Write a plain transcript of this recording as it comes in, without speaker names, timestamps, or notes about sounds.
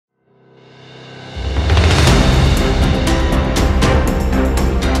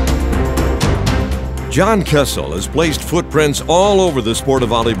John Kessel has placed footprints all over the sport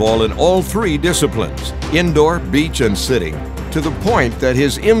of volleyball in all three disciplines, indoor, beach, and sitting, to the point that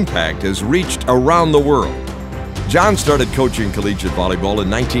his impact has reached around the world. John started coaching collegiate volleyball in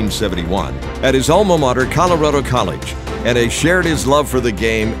 1971 at his alma mater, Colorado College, and has shared his love for the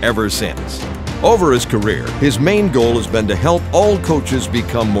game ever since. Over his career, his main goal has been to help all coaches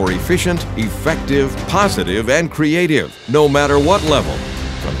become more efficient, effective, positive, and creative, no matter what level,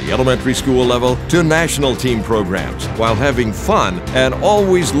 from the elementary school level to national team programs, while having fun and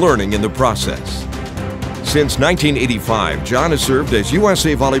always learning in the process. Since 1985, John has served as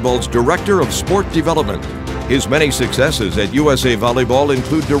USA Volleyball's Director of Sport Development. His many successes at USA Volleyball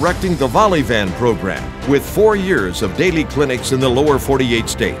include directing the VolleyVan program, with 4 years of daily clinics in the lower 48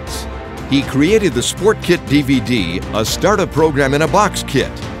 states. He created the Sport Kit DVD, a startup program in a box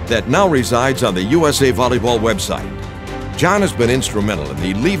kit that now resides on the USA Volleyball website. John has been instrumental in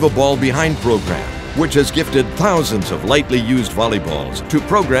the Leave a Ball Behind program, which has gifted thousands of lightly used volleyballs to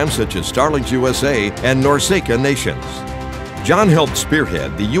programs such as Starlings USA and NORCECA Nations. John helped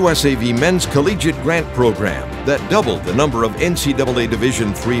spearhead the USAV Men's Collegiate Grant Program that doubled the number of NCAA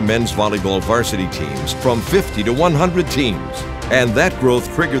Division III men's volleyball varsity teams from 50 to 100 teams. And that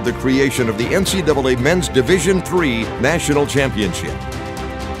growth triggered the creation of the NCAA Men's Division III National Championship.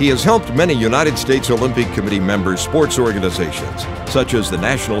 He has helped many United States Olympic Committee member sports organizations, such as the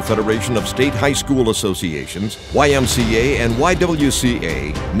National Federation of State High School Associations, YMCA and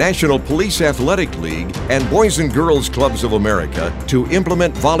YWCA, National Police Athletic League, and Boys and Girls Clubs of America to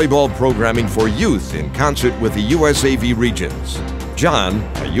implement volleyball programming for youth in concert with the USAV regions. John,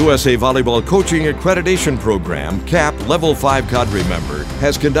 a USA Volleyball Coaching Accreditation Program, CAP Level 5 cadre member,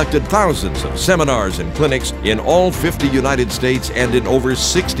 has conducted thousands of seminars and clinics in all 50 United States and in over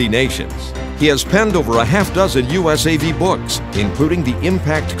 60 nations. He has penned over a half dozen USAV books, including the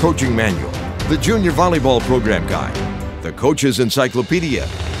Impact Coaching Manual, the Junior Volleyball Program Guide, the Coach's Encyclopedia,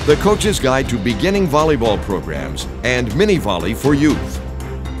 the Coach's Guide to Beginning Volleyball Programs, and Mini Volley for Youth.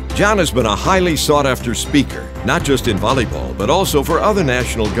 John has been a highly sought-after speaker, not just in volleyball, but also for other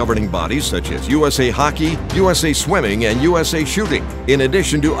national governing bodies such as USA Hockey, USA Swimming, and USA Shooting, in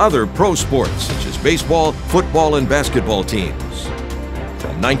addition to other pro sports such as baseball, football, and basketball teams.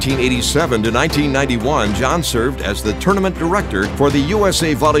 From 1987 to 1991, John served as the tournament director for the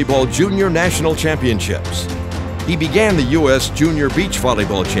USA Volleyball Junior National Championships. He began the U.S. Junior Beach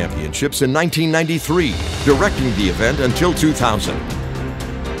Volleyball Championships in 1993, directing the event until 2000.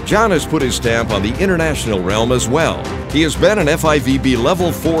 John has put his stamp on the international realm as well. He has been an FIVB Level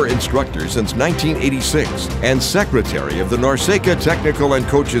 4 instructor since 1986 and secretary of the NORCECA Technical and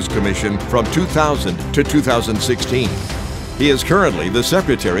Coaches Commission from 2000 to 2016. He is currently the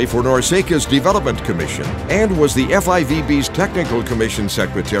secretary for NORCECA's Development Commission and was the FIVB's Technical Commission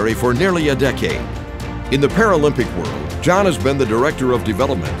secretary for nearly a decade. In the Paralympic world, John has been the director of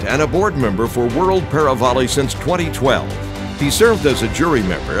development and a board member for World Paravolley since 2012. He served as a jury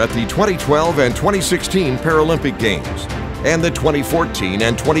member at the 2012 and 2016 Paralympic Games and the 2014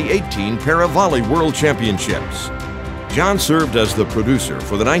 and 2018 Paravolley World Championships. John served as the producer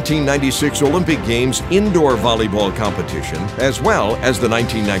for the 1996 Olympic Games indoor volleyball competition, as well as the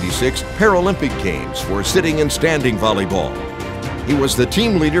 1996 Paralympic Games for sitting and standing volleyball. He was the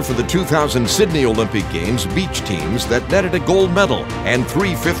team leader for the 2000 Sydney Olympic Games beach teams that netted a gold medal and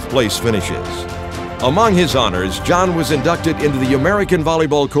 3 fifth-place finishes. Among his honors, John was inducted into the American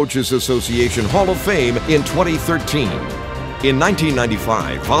Volleyball Coaches Association Hall of Fame in 2013. In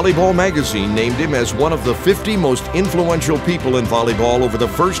 1995, Volleyball magazine named him as one of the 50 most influential people in volleyball over the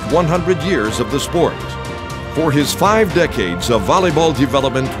first 100 years of the sport. For his 5 decades of volleyball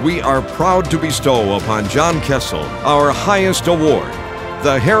development, we are proud to bestow upon John Kessel our highest award,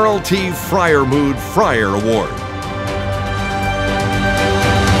 the Harold T. Friermood Frier Award.